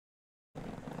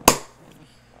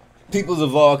Peoples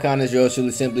of all kinds, yours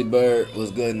truly, Simply Bird.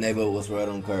 Was good, neighbor? What's right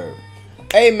on curve?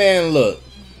 Hey, man, look.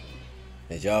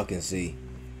 As y'all can see,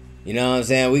 you know what I'm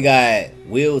saying? We got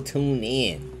Will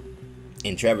Tunein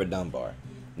and Trevor Dunbar.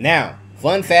 Now,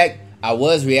 fun fact, I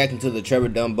was reacting to the Trevor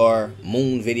Dunbar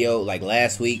Moon video like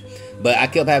last week, but I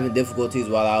kept having difficulties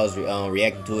while I was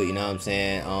reacting to it, you know what I'm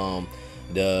saying?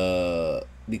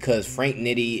 Because Frank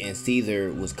Nitty and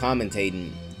Caesar was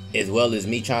commentating as well as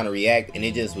me trying to react, and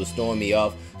it just was throwing me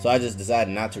off, so I just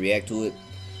decided not to react to it.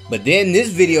 But then this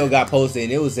video got posted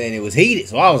and it was saying it was heated,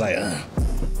 so I was like, ugh,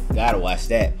 gotta watch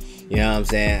that. You know what I'm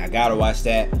saying? I gotta watch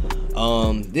that.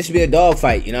 This should be a dog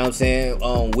fight, you know what I'm saying?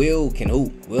 Will can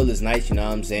hoop. Will is nice, you know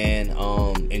what I'm saying?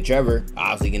 And Trevor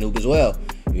obviously can hoop as well,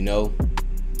 you know.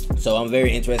 So I'm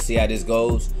very interested to see how this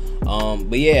goes.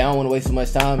 But yeah, I don't want to waste so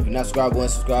much time. If you're not subscribed, go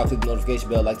and subscribe, click the notification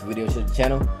bell, like the video, share the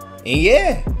channel. And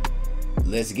yeah,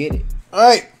 let's get it.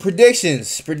 Alright,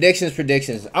 predictions.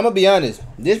 I'm gonna be honest,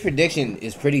 this prediction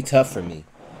is pretty tough for me.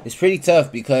 It's pretty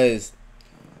tough because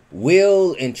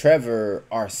Will and Trevor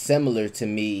are similar to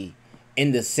me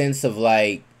in the sense of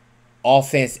like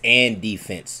offense and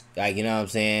defense. Like, you know what I'm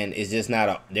saying? It's just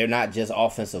they're not just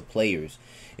offensive players.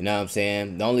 You know what I'm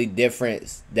saying? The only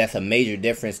difference that's a major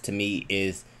difference to me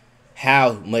is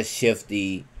how much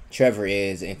shifty Trevor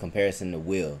is in comparison to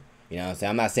Will. You know what I'm saying?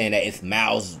 I'm not saying that it's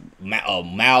mile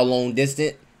long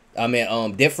distant. I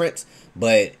mean difference,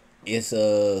 but it's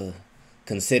a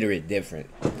considerate different.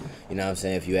 You know what I'm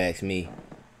saying, if you ask me.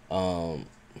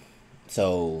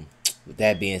 So with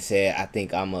that being said, I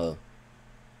think but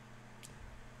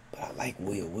I like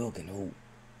Will. Will can hoop.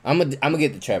 I'm gonna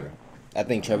get the Trevor. I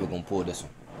think Trevor gonna pull this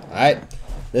one. All right,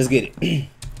 let's get it.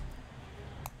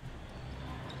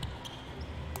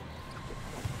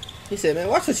 He said, "Man,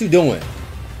 watch what you doing."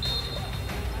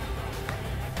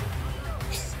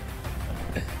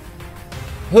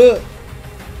 Huh.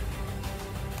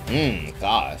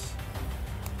 Gosh.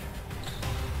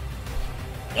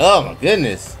 Oh my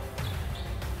goodness.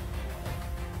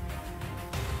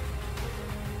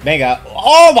 Bang out.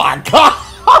 Oh my god.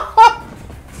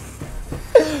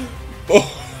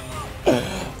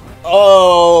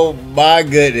 Oh my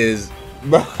goodness.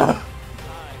 Bro.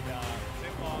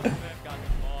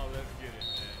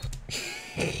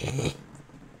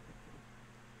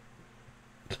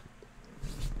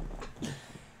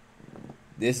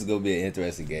 This is gonna be an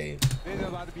interesting game. This is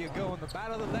about to be a good one. The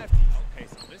battle of the lefties. Okay,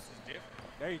 so this is different.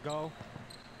 There you go.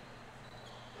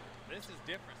 This is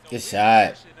different. So Good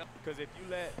shot. Because if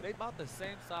you they about the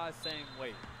same size, same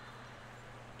weight.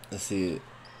 Let's see it.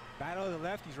 Battle of the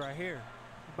lefties right here.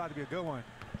 It's about to be a good one.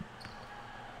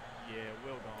 Yeah,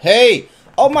 Will gone. Hey!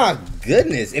 Oh my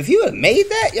goodness. If he would have made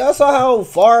that, y'all saw how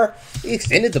far he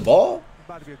extended the ball? It's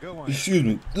about to be a good one. Excuse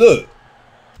me. Look.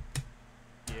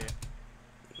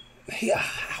 Yeah.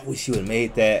 I wish he would have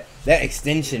made that. That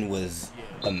extension was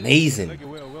amazing. Look at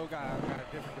Will. Will got a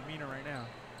different demeanor right now.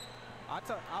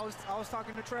 I was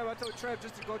talking to Trev. I told Trev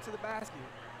just to go to the basket,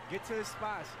 get to his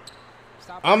spots.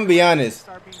 Stop. I'm gonna be honest.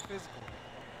 Start being physical.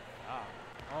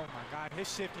 Oh my God,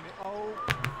 his shifting it. Oh,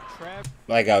 Trev.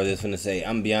 Like I was just gonna say,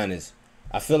 I'm gonna be honest.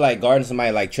 I feel like guarding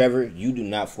somebody like Trevor, you do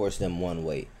not force them one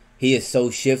way. He is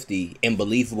so shifty and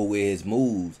believable with his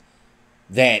moves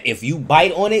that if you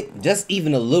bite on it, just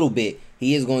even a little bit,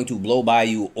 he is going to blow by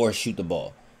you or shoot the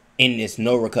ball. And there's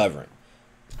no recovering.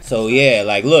 So, yeah,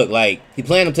 like, look, like, he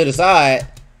playing him to the side.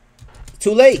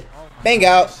 Too late. Bang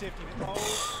out.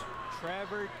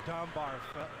 Trevor Dunbar.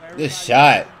 Good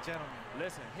shot.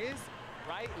 Listen, his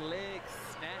right leg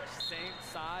snatch same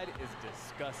side is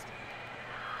disgusting.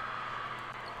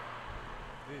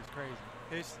 This is crazy.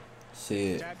 His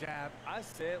shit. Jab. I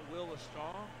said Will was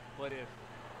strong, but if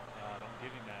don't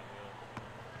give him that,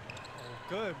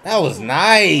 Will. Good. That was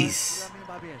nice. You know what I mean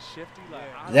by being shifty?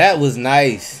 Like, that was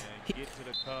nice. Get to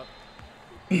the cup.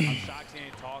 I'm shocked he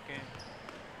ain't talking.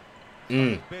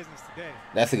 Business today.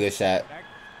 That's a good shot.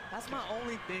 That's my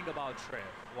only thing about Trev.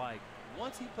 Like,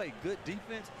 once he play good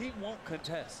defense, he won't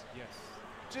contest. Yes.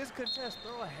 Just contest,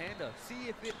 throw a hand up. See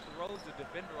if it throws the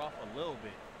defender off a little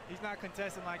bit. He's not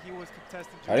contesting like he was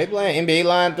contesting. Are they playing NBA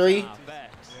Line 3?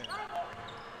 Facts.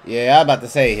 Yeah, I was about to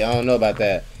say, I don't know about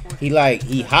that.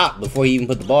 He hopped before he even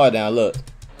put the ball down. Look.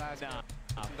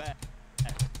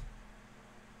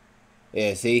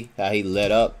 Yeah, see how he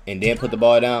let up and then put the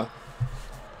ball down?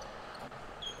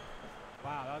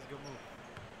 Wow, that was a good move.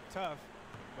 Tough,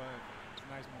 but it's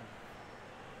a nice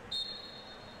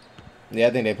move. Yeah, I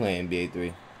think they're playing NBA 3.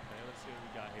 Okay, let's see what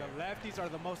we got here. The lefties are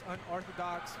the most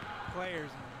unorthodox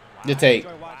players. Good take.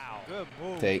 Wow. Good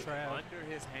move, Take. Trev. Under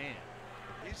his hand.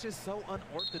 It's just so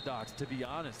unorthodox, to be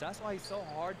honest. That's why he's so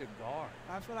hard to guard.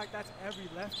 I feel like that's every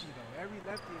lefty, though. Every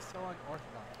lefty is so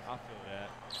unorthodox. I feel that.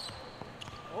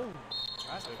 Oh,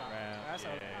 that's Good grab. that's Yeah.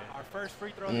 our first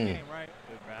free throw of the game, right?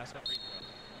 Good grab. That's a free throw.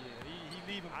 Yeah,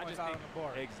 he leaving I points just out think, on the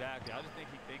board. exactly. I just think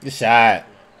he thinks. Good shot.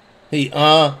 He You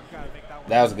gotta make that one.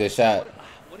 that was a good shot.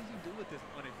 What do you do with this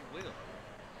one if you will?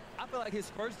 I feel like his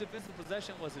first defensive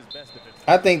possession was his best defensive.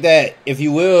 I think that if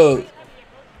you will,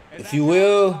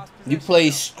 you play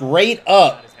straight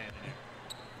up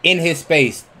in his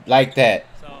space like that.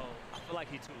 So I feel like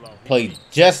he's too low. Play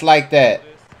just like that.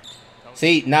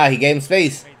 See, nah, he gave him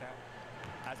space.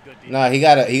 That's good defense. Nah, he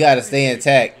gotta stay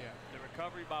intact. Yeah. The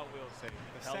recovery by Will saved.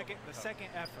 The second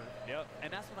effort. Yep.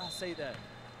 And that's what I say that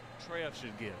Trev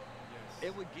should give. Yes.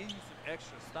 It would give you some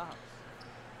extra stops.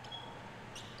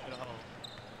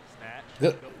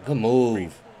 Good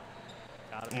move.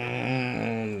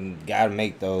 Gotta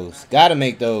make those. Gotta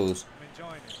make those. I'm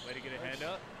enjoying it. Way to get a hand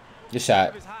up. Good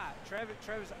shot. Trevor's hot.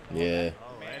 Trevor's Yeah.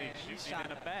 Oh, man, and he shot in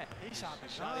the back. He shot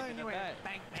the Shot him in the back.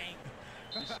 Bang, bang.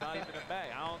 He shot him in the back.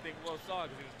 I don't think Will saw it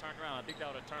because he was turned around. I think that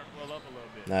would have turned Will up a little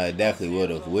bit. Nah, it definitely would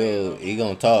have. Will, he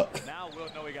gonna talk. Now Will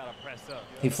know he got to press up.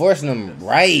 He forcing him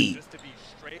right. Just to be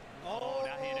straight. Oh,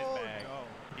 now he in his bag.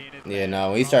 He in his Yeah, bag. no,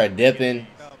 when he started dipping.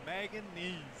 The Megan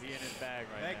needs. He in his bag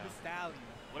right Meg now. the Stallion.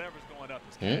 Whatever's going up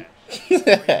is Hmm?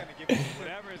 cash.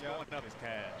 Whatever is going up is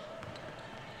cash.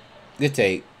 Good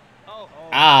take. Oh,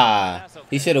 Ah, that's okay.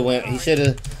 he should have went. He should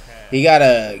have. He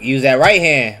gotta use that right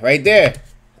hand right there.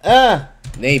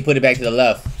 Then he put it back to the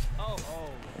left. Oh,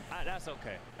 that's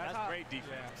okay. That's how- great defense.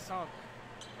 Yeah, some.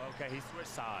 Okay, he switched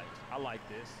sides. I like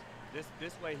this.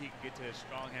 This way he can get to his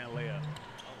strong hand layup.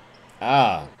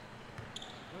 Ah,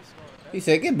 he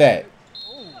said, "Get back."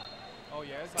 Oh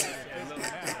yeah, it's like Yeah, it's look, now.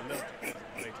 look.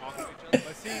 They talking to each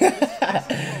But see,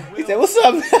 this He is said, what "What's up?"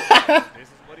 other. This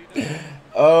is what he does.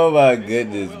 Oh my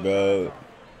goodness, bro.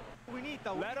 we need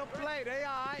though. Let them play. They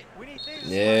all right. We need things to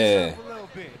Yeah. spice up a little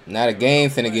bit. Now the game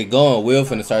finna get going. Will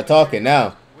finna start talking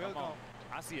now. Will Come go. on.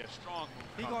 I see a strong move.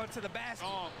 He coming. going to the basket.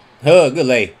 Strong, Good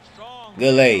lay. strong.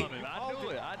 Good lay. coming. I knew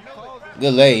it. I knew it.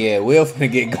 Good lay. Yeah, Will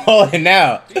finna get going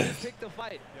now. He just picked the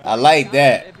fight. I like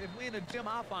that. If we in the gym,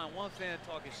 I'll find one fan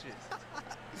talking shit.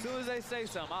 As soon as they say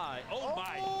something, all right. Oh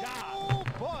my God. Oh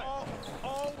boy.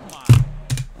 Oh my.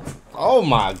 Oh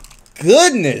my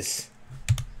goodness.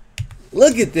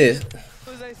 Look at this. As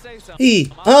soon as they say something.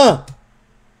 He, I'm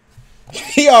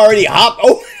he already hopped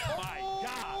over. Oh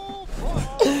my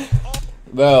God.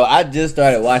 Bro, I just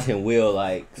started watching Will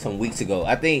like some weeks ago.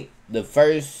 I think the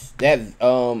first that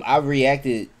I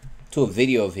reacted to a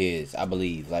video of his, I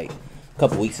believe, like a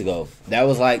couple weeks ago. That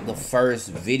was like the first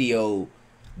video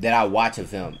that I watched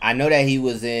of him. I know that he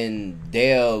was in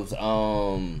Dev's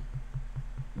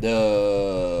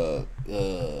the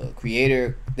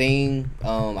creator thing.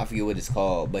 I forget what it's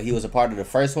called, but he was a part of the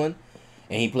first one,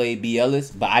 and he played B.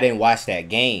 Ellis. But I didn't watch that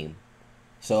game,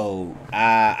 so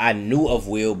I knew of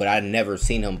Will, but I never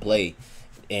seen him play.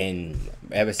 And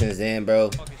ever since then, bro,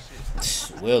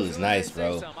 Will is nice,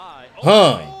 bro.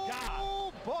 Huh?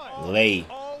 Oh boy. Lay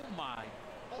Oh my.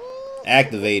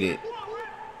 activated,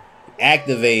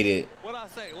 activated, What I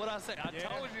say? What I say? I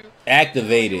told you.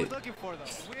 activated. Looking for them.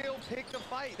 Will pick the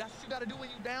fight. That's what you gotta do when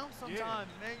you down sometimes,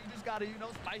 man. You just gotta,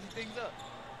 spice things up.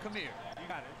 Come here. You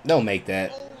got it. Don't make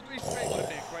that. Oh, 3 straight would have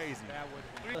been crazy. That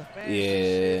would.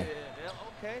 Yeah.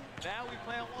 Okay. Now we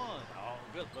playing one. Oh,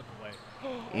 good look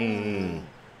away.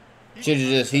 He should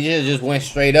have just went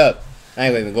straight up. I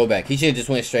ain't gonna even go back. He should have just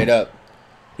went straight up.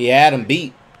 He had him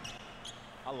beat.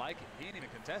 I like it. He didn't even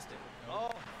contest it.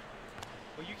 Oh,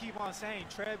 But you keep on saying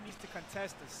Trev needs to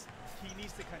contest this. He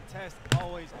needs to contest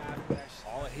always after that shit.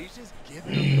 oh, he's just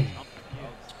giving him the jumper.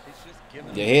 He's just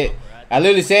giving The him hit. the jumper. I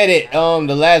literally said it.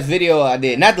 The last video I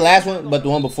did, not the last one, but the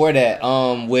one before that.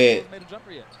 With Made a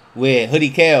jumper yet. Hoodie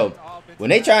Kel. When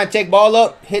they try and check ball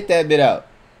up, hit that bit out.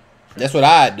 That's what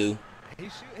I do.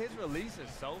 His release is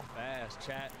so fast,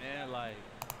 chat, man. Like,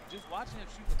 just watching him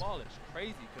shoot the ball is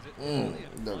crazy because it's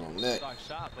really double a neck. shot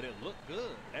shot, but it looked good.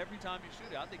 Every time you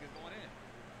shoot it, I think it's going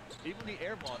in. Even the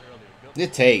air ball earlier.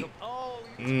 Good take. Oh,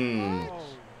 Oh,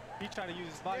 he trying to use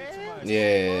his body too much.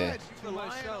 Yeah. You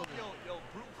relying on your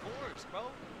brute force, bro.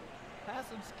 Have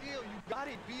some skill. You got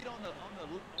it beat on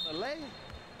the leg.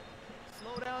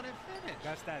 Slow down and finish.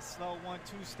 That's that slow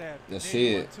 1-2 step. That's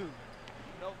Nigga it. 1-2.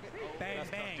 Bang, That's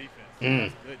bang. tough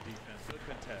Defense. That's good defense. Good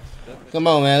contest. Come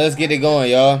on, man. Let's get it going,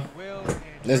 y'all. Will and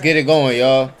Let's Trev get it going,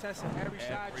 y'all. contesting every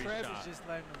shot. Every Trev shot. is just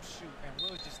letting them shoot, and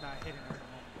Will's just not hitting at the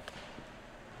moment.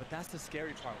 But that's the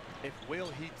scary part. If Will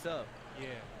heats up, Yeah.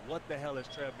 what the hell is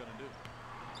Trev gonna do?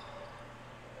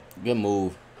 Good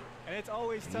move. And it's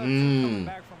always tough coming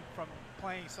back from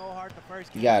playing so hard the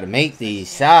first game. You gotta make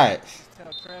these shots. Just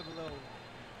tell Trevor a little,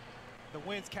 the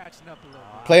wind's catching up a little.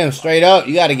 Play him straight up.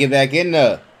 You gotta get back in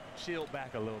there. Shield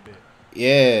back a little bit.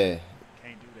 Yeah.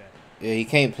 Can't do that. Yeah, he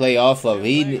can't play off of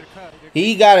it.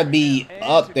 He gotta be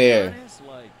up there.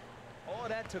 Like, all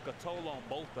that took a toll on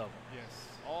both of them. Yes.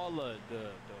 All the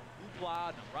hoopla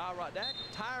and the rah-rah, that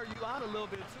tire you out a little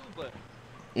bit too, but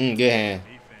Good hand.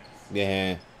 defense. Good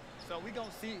hand. So we gonna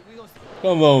see.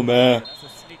 Come on, man. That's a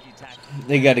sneaky tactic.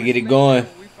 They gotta get it going.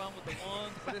 We from with the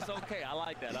ones, but it's okay. I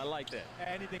like that. I like that.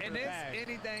 Anything And for the this, bag.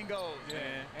 anything goes, Yeah.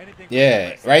 man. Anything for Yeah,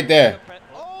 the bag. right there.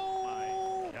 Oh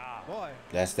my God. Boy.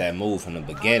 That's that move from the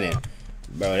beginning.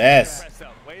 Bro, that's... Press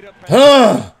up. Way to press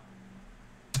Huh!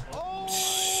 Oh,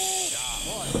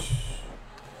 Boy.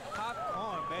 Pop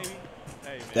on, baby.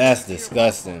 hey, man. That's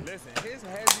disgusting. Listen, his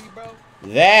hezzy, bro.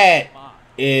 That Come on.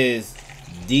 is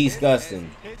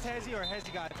disgusting. His hezzy or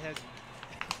hezzy got hezzy?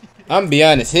 I'm be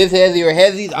honest. His hezzy or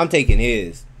hezzy's, I'm taking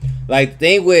his. Like,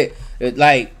 thing with...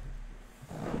 Like...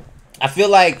 I feel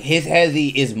like his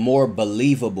hezzy is more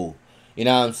believable. You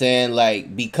know what I'm saying?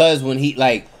 Like, because when he...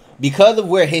 Like... Because of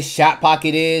where his shot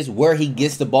pocket is, where he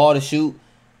gets the ball to shoot,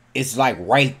 it's like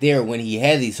right there when he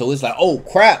hezzy. So it's like, oh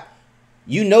crap,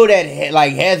 you know that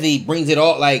like hezzy brings it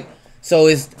all. Like, so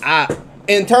it's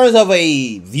in terms of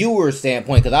a viewer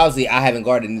standpoint, because obviously I haven't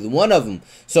guarded neither one of them.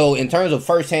 So in terms of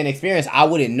firsthand experience, I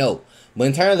wouldn't know. But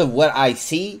in terms of what I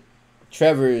see,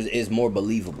 Trevor is more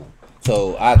believable.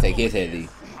 So I'll take his hezzy.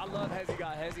 I love hezzy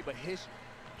got hezzy, but he's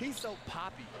so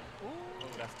poppy. Ooh,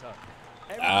 that's tough.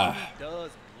 Everything he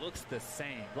does looks the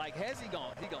same. Like hezzy he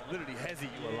gonna literally hezzy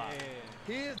you a lot.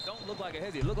 His don't look like a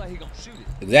hezzy. It look like he gonna shoot it.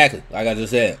 Exactly, like I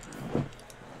just said.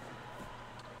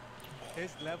 His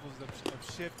levels of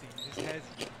shifting, his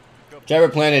hezzy. Trevor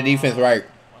playing that defense right.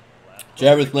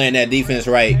 Trevor's playing that defense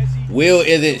right. Will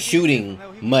isn't shooting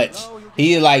much.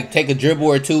 He like take a dribble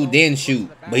or two, then shoot.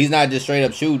 But he's not just straight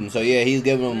up shooting. So yeah, he's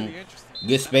giving him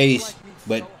good space.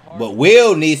 But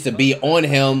Will needs to be on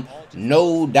him,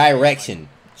 no direction.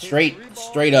 Straight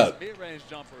up. Mid-range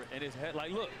jumper and his head,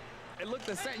 like, look, it looked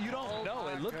the same. You don't know,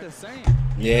 it looked the same.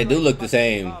 Yeah, it do look the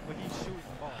same. But he's shooting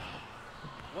the ball.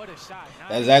 What a shot.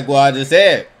 That's exactly what I just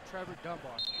said. Trevor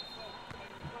Dunbar.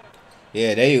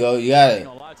 Yeah, there you go. You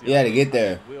gotta get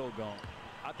there. Will gone.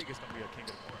 I think it's gonna be a king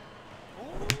of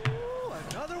the court. Ooh,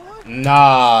 another one?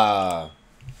 Nah,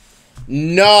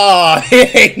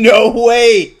 ain't no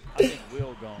way. I think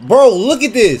Will gone. Bro, look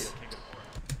at this.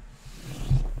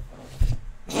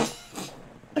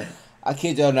 I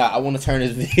kid y'all not. I want to turn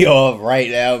this video off right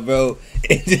now, bro,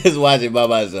 and just watch it by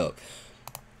myself.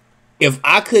 If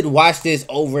I could watch this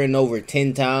over and over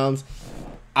 10 times,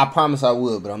 I promise I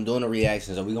would, but I'm doing a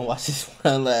reaction, so we're going to watch this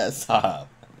one last time.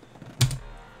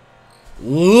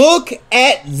 Look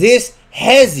at this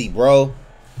hezzy, bro.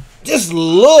 Just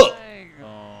look.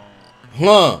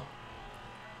 Huh.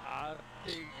 I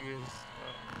think it's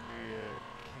gonna be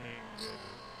a king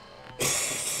of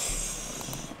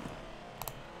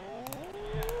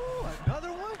Another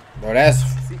one? Bro, that's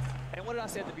See, and what did I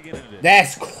say at the beginning of this?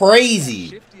 that's crazy.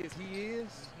 Shifty as he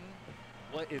is,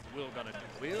 what is Will gonna do?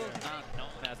 Will's not known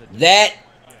as a That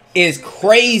is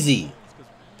crazy.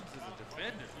 because Wills is a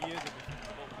defender. He is a defender.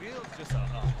 But Will's just a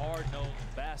hard-nosed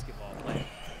basketball player.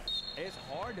 It's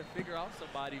hard to figure out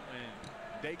somebody when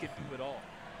they can do it all.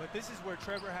 But this is where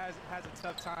Trevor has a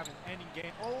tough time in ending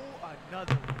game. Oh,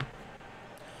 another one.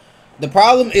 The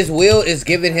problem is Will is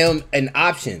giving him an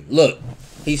option. Look,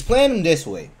 he's playing him this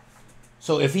way.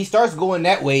 So if he starts going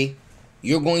that way,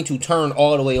 you're going to turn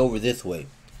all the way over this way.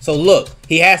 So look,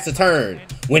 he has to turn.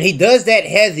 When he does that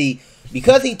hezzy,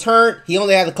 because he turned, he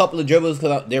only has a couple of dribbles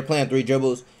because they're playing 3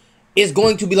 dribbles. It's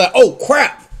going to be like, oh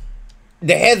crap.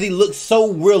 The hezzy looks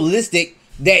so realistic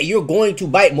that you're going to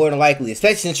bite more than likely,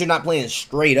 especially since you're not playing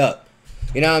straight up.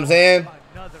 You know what I'm saying?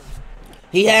 Another one.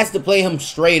 He has to play him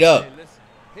straight up. Hey, listen,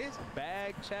 his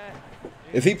bag chat.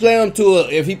 If he play him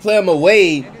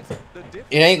away, And it's the difference.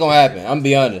 it ain't gonna happen. I'm gonna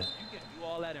be honest. You can do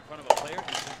all that in front of a player.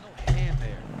 There's no hand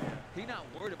there. He's not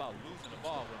worried about losing the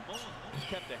ball. When Moon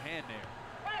kept the hand there.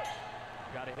 You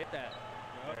gotta hit that.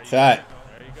 There you Shot. go.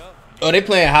 There you go. Oh, they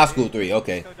playing high school 3.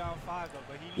 Okay. Still down 5 though,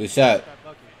 but he Good needs shot. to that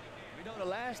bucket. We know the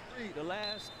last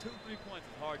 2 3 points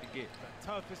is hard to get. The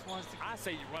toughest ones to I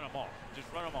say you run them off. Just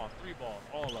run them off. 3 balls,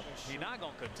 all of them. He's not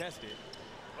gonna contest it.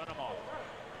 Run them off.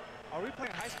 Are we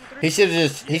playing high school 3? He should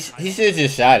have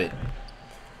just shot it.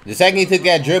 The second he took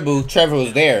that dribble, Trevor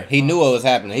was there. He knew what was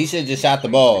happening. He should have just shot the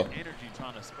ball. Energy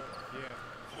trying to score.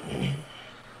 Yeah.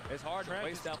 It's hard to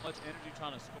waste that much energy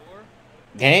trying to score.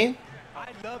 Game? I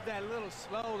love that little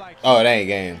slow, like. Oh, that ain't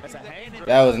game. That's a hang dribble.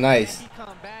 That was nice. He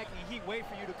come back and he wait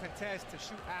for you to contest to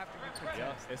shoot after you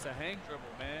contest. It's a hang dribble,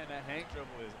 man. That hang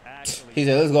dribble is actually. He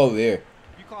said, let's go over here.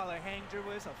 You call it a hang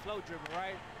dribble, it's a float dribble,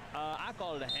 right? I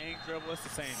call it a hang dribble. It's the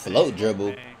same Float thing. dribble.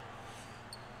 Hang.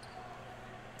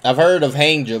 I've heard of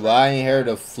hang dribble. I ain't heard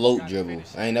of float dribble.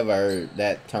 I ain't never heard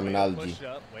that terminology. Push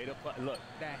up, way to look.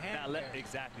 That hand.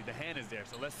 Exactly. The hand is there.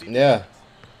 So let's see. Yeah.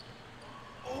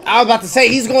 I was about to say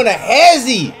he's going to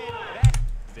Hezzy.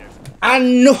 I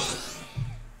know.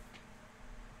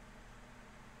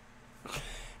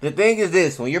 The thing is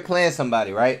this, when you're playing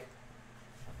somebody, right?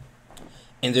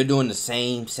 And they're doing the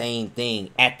same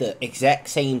thing at the exact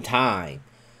same time.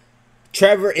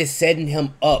 Trevor is setting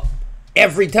him up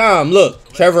every time.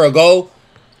 Look, Trevor will go.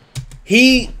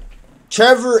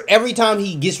 Trevor, every time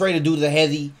he gets ready to do the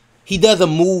Hezzy, he does a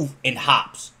move and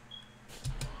hops.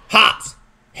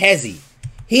 Hezzy.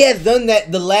 He has done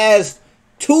that the last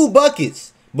 2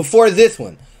 buckets before this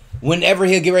one. Whenever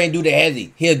he'll get ready to do the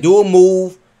Hezzy, he'll do a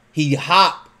move, he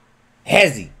hop,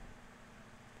 Hezzy.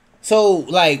 So,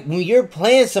 like, when you're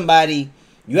playing somebody,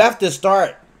 you have to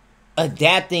start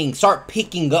adapting, start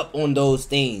picking up on those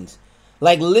things.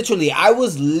 Like, literally, I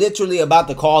was literally about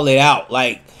to call it out.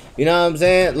 Like, you know what I'm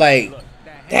saying? Like,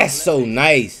 that's so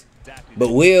nice. But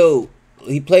Will,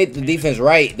 he played the defense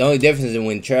right. The only difference is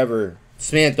when Trevor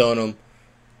Smith on him,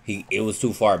 it was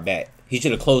too far back. He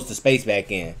should have closed the space back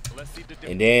in.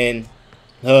 And then,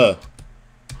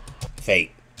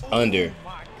 fake, under.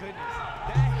 My goodness.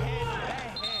 That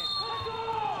hand.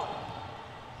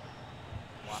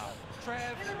 Wow.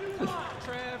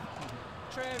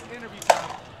 Trev, interview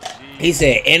time. He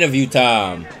said interview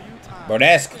time. Bro,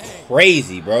 that's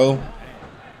crazy, bro.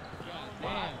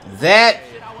 That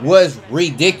was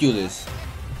ridiculous.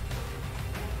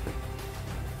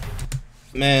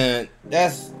 Man,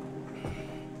 that's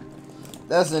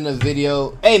in the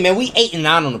video. Hey, man, we 8-9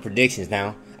 on the predictions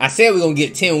now. I said we're going to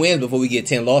get 10 wins before we get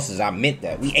 10 losses. I meant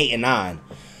that. We 8-9.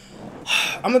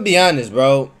 I'm going to be honest,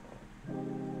 bro.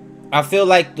 I feel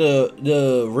like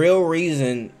the real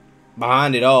reason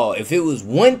behind it all, if it was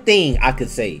one thing I could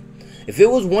say,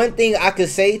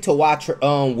 to watch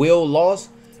Will lost,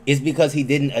 is because he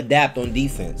didn't adapt on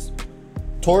defense.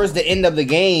 Towards the end of the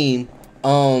game,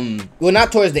 well,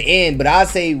 not towards the end, but I'd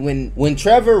say when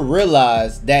Trevor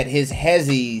realized that his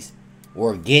Hezzies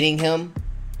were getting him,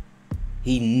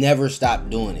 he never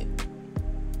stopped doing it.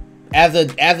 As a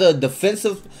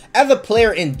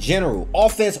player in general,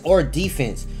 offense or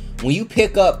defense, when you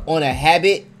pick up on a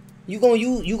habit, you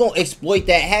gonna exploit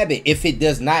that habit if it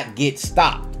does not get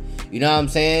stopped. You know what I'm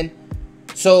saying?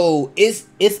 So it's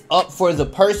up for the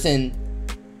person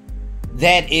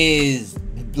that is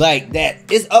like that.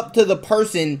 It's up to the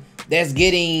person that's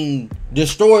getting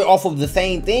destroyed off of the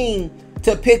same thing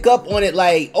to pick up on it.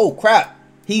 Like, oh crap,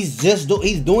 he's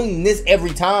doing this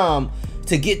every time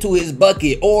to get to his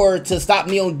bucket or to stop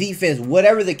me on defense,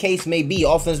 whatever the case may be,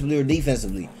 offensively or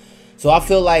defensively. So I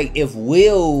feel like if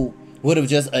Will would have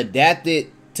just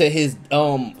adapted to his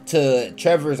to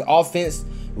Trevor's offense,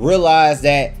 realize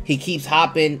that he keeps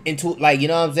hopping into, like, you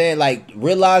know what I'm saying, like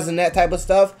realizing that type of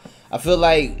stuff, I feel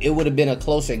like it would have been a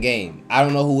closer game. I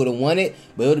don't know who would have won it,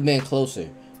 but it would have been closer.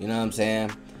 You know what I'm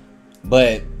saying?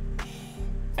 But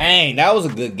dang, that was a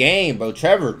good game, bro.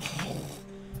 Trevor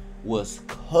was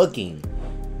cooking.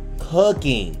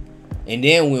 And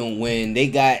then when they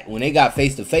got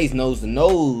face to face, nose to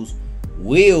nose,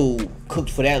 Will cooked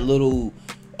for that little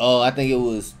I think it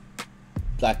was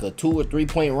like a 2 or 3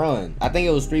 point run. I think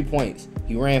it was 3 points.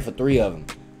 He ran for 3 of them.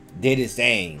 Did his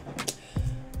thing.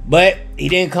 But he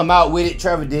didn't come out with it.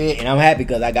 Trevor did. And I'm happy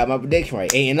because I got my prediction right.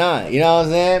 8-9. You know what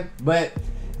I'm saying? But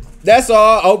that's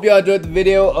all. I hope y'all enjoyed the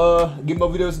video. Get more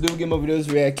videos to do. Get more videos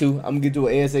to react to. I'm going to get to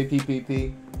an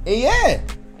ASAP. And yeah,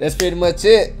 that's pretty much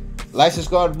it. Like,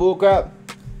 subscribe to Bullcrap.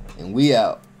 And we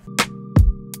out.